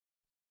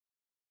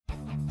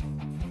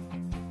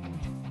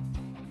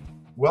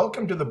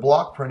Welcome to the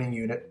Block Printing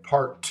Unit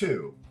Part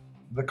 2,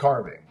 the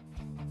carving.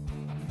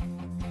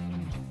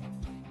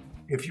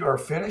 If you are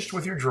finished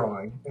with your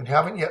drawing and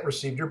haven't yet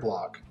received your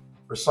block,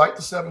 recite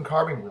the 7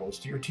 carving rules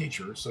to your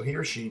teacher so he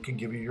or she can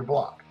give you your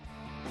block.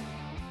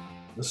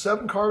 The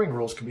 7 carving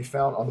rules can be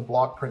found on the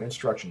block print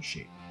instruction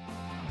sheet.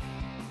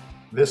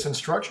 This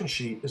instruction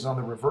sheet is on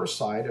the reverse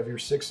side of your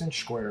 6-inch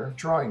square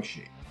drawing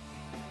sheet.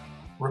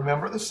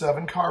 Remember the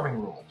 7 carving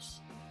rules.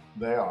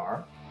 They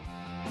are: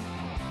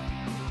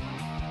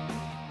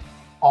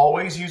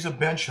 always use a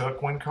bench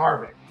hook when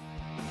carving.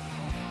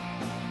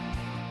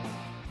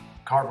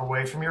 Carve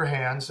away from your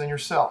hands and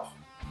yourself.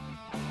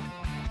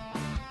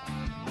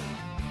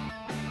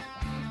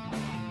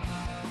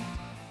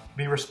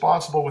 Be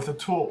responsible with the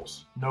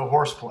tools, no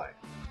horseplay.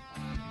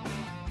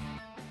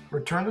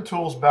 Return the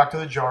tools back to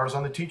the jars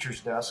on the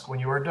teacher's desk when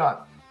you are done.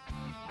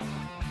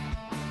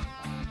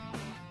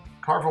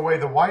 Carve away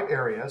the white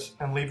areas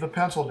and leave the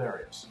penciled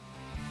areas.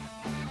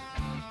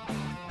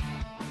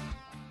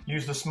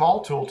 Use the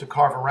small tool to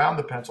carve around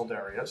the penciled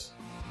areas.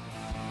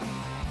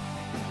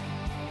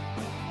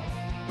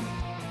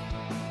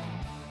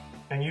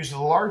 And use the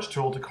large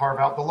tool to carve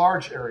out the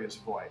large areas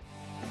of white.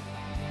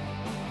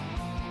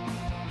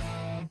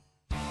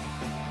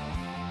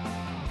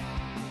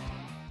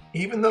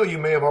 Even though you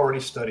may have already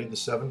studied the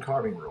 7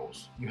 carving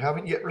rules, you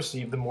haven't yet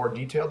received the more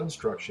detailed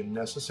instruction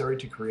necessary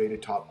to create a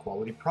top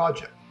quality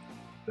project.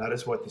 That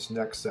is what this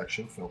next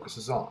section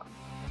focuses on.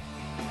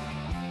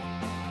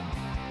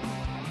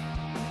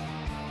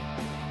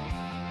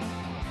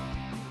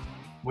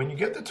 When you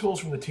get the tools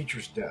from the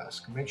teacher's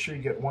desk, make sure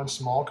you get one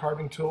small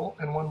carving tool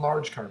and one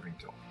large carving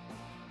tool.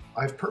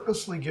 I've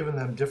purposely given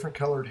them different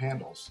colored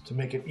handles to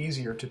make it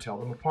easier to tell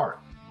them apart.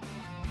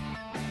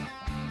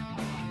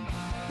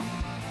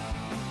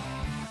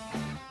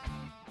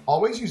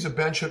 Always use a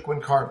bench hook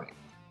when carving.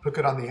 Hook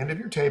it on the end of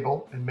your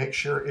table and make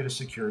sure it is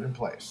secured in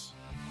place.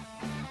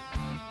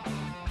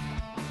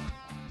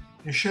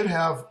 You should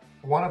have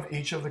one of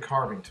each of the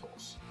carving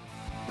tools.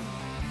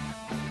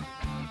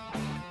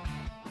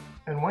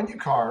 And when you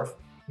carve,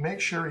 make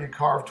sure you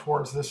carve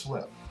towards this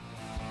lip.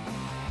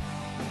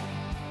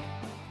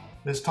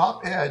 This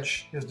top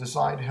edge is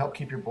designed to help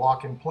keep your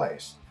block in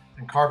place,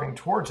 and carving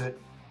towards it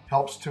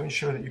helps to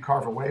ensure that you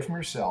carve away from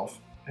yourself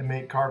and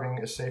make carving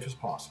as safe as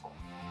possible.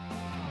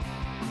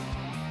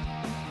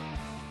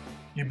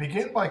 You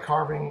begin by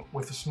carving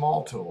with the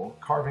small tool,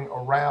 carving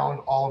around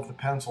all of the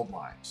penciled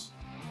lines.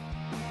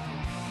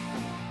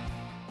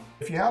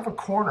 If you have a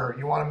corner,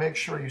 you want to make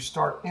sure you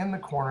start in the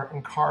corner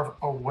and carve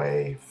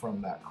away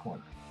from that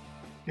corner.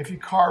 If you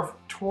carve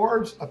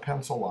towards a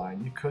pencil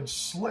line, you could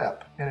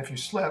slip, and if you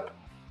slip,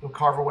 you'll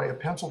carve away a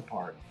penciled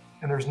part,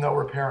 and there's no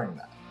repairing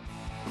that.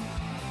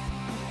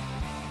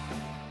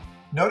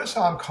 Notice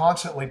how I'm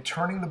constantly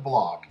turning the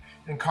block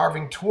and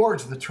carving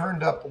towards the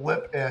turned up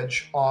lip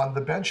edge on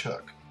the bench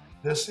hook.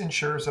 This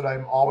ensures that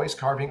I'm always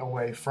carving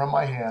away from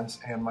my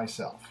hands and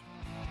myself.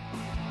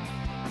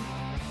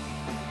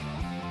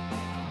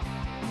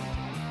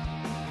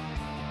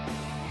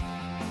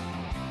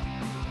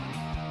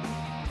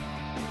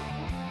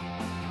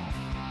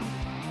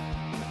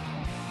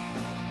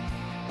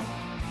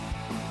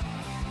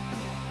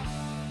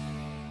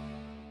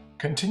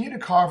 Continue to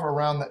carve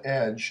around the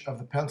edge of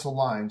the pencil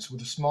lines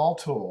with a small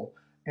tool,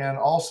 and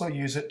also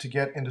use it to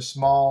get into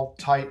small,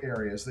 tight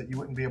areas that you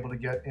wouldn't be able to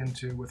get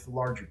into with the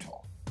larger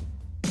tool.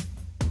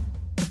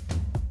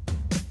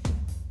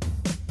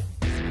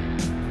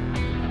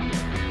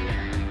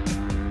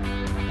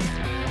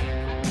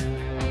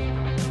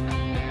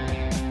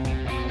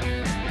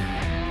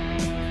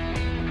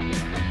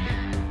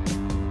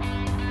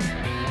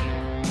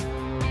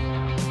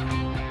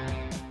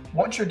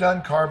 Once you're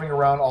done carving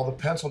around all the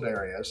penciled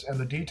areas and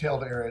the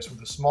detailed areas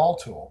with a small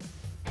tool,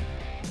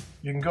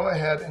 you can go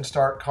ahead and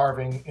start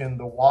carving in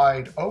the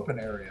wide open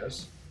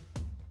areas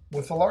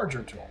with the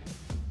larger tool.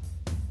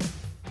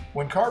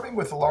 When carving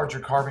with the larger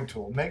carving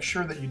tool, make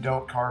sure that you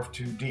don't carve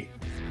too deep.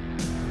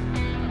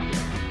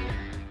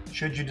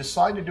 Should you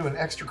decide to do an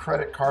extra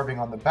credit carving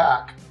on the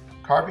back,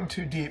 carving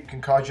too deep can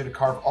cause you to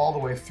carve all the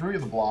way through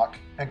the block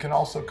and can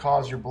also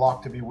cause your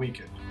block to be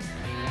weakened.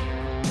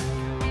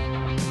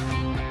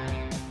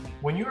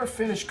 When you are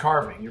finished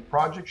carving, your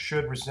project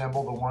should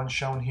resemble the one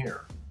shown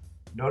here.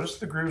 Notice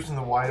the grooves in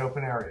the wide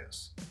open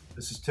areas.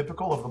 This is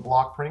typical of the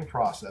block printing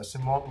process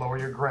and won't lower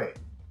your grade.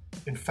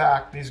 In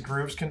fact, these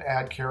grooves can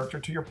add character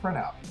to your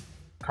printout.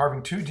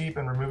 Carving too deep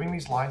and removing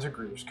these lines or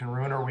grooves can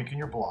ruin or weaken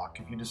your block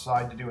if you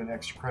decide to do an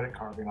extra credit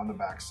carving on the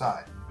back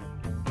side.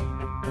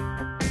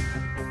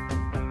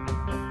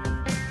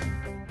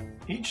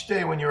 Each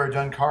day when you are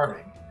done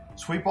carving,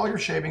 sweep all your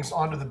shavings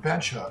onto the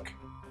bench hook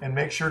and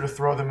make sure to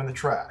throw them in the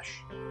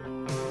trash.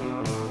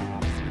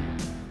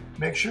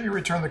 Make sure you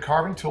return the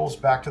carving tools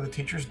back to the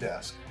teacher's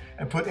desk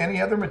and put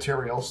any other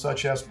materials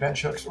such as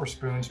bench hooks or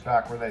spoons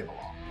back where they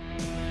belong.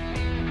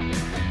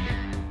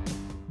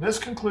 This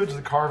concludes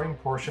the carving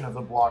portion of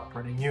the block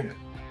printing unit.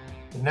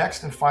 The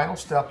next and final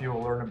step you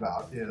will learn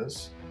about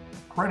is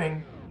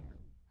printing.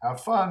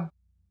 Have fun!